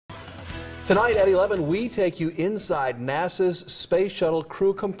Tonight at 11, we take you inside NASA's Space Shuttle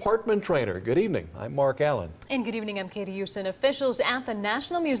crew compartment trainer. Good evening. I'm Mark Allen. And good evening, I'm Katie Houston. Officials at the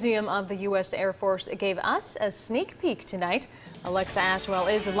National Museum of the U.S. Air Force gave us a sneak peek tonight. Alexa Ashwell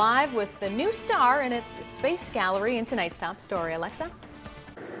is live with the new star in its space gallery in tonight's top story. Alexa?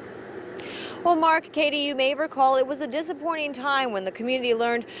 Well, Mark, Katie, you may recall it was a disappointing time when the community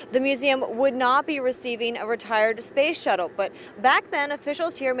learned the museum would not be receiving a retired space shuttle. But back then,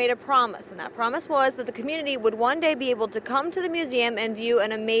 officials here made a promise, and that promise was that the community would one day be able to come to the museum and view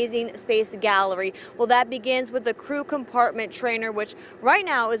an amazing space gallery. Well, that begins with the crew compartment trainer, which right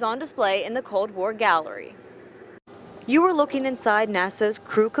now is on display in the Cold War gallery. You are looking inside NASA's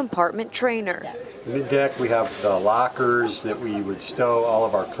crew compartment trainer. Mid-deck, we have the lockers that we would stow all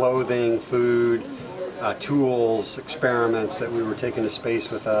of our clothing, food, tools, experiments that we were taking to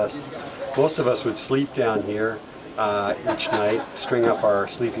space with us. Most of us would sleep down here each night, string up our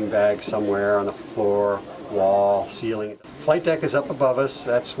sleeping bags somewhere on the floor, wall, ceiling. Flight deck is up above us.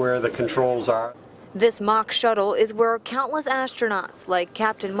 That's where the controls are. This mock shuttle is where countless astronauts like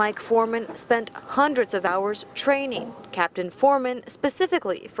Captain Mike Foreman spent hundreds of hours training. Captain Foreman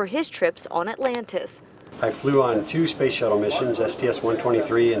specifically for his trips on Atlantis. I flew on 2 space shuttle missions,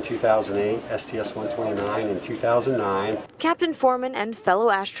 STS-123 in 2008, STS-129 in 2009. Captain Foreman and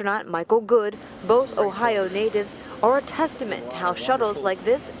fellow astronaut Michael Good, both Ohio natives, are a testament to how shuttles like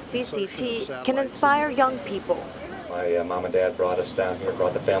this CCT can inspire young people. My mom and dad brought us down here,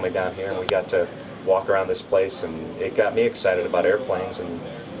 brought the family down here, and we got to walk around this place, and it got me excited about airplanes,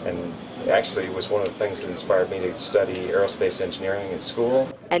 and actually it was one of the things that inspired me to study aerospace engineering in school.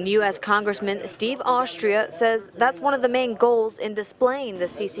 And U.S. Congressman Steve Austria says that's one of the main goals in displaying the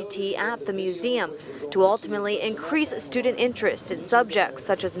CCT at the museum, to ultimately increase student interest in subjects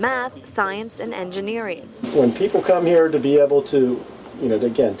such as math, science, and engineering. When people come here to be able to,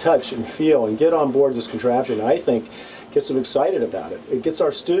 again, touch and feel and get on board this contraption, I think gets them excited about it. It gets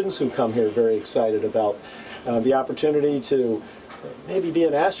our students who come here very excited about the opportunity to maybe be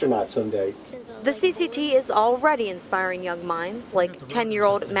an astronaut someday. The CCT is already inspiring young minds like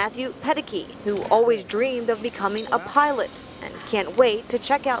 10-year-old Matthew Petticky, who always dreamed of becoming a pilot and can't wait to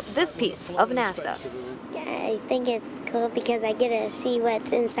check out this piece of NASA. Yeah, I think it's cool because I get to see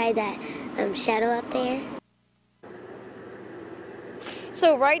what's inside that shuttle up there.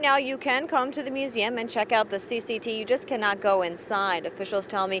 So right now you can come to the museum and check out the CCT. You just cannot go inside. Officials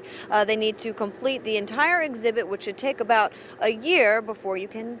tell me they need to complete the entire exhibit, which should take about a year before you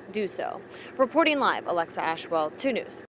can do so. Reporting live, Alexa Ashwell, 2 News.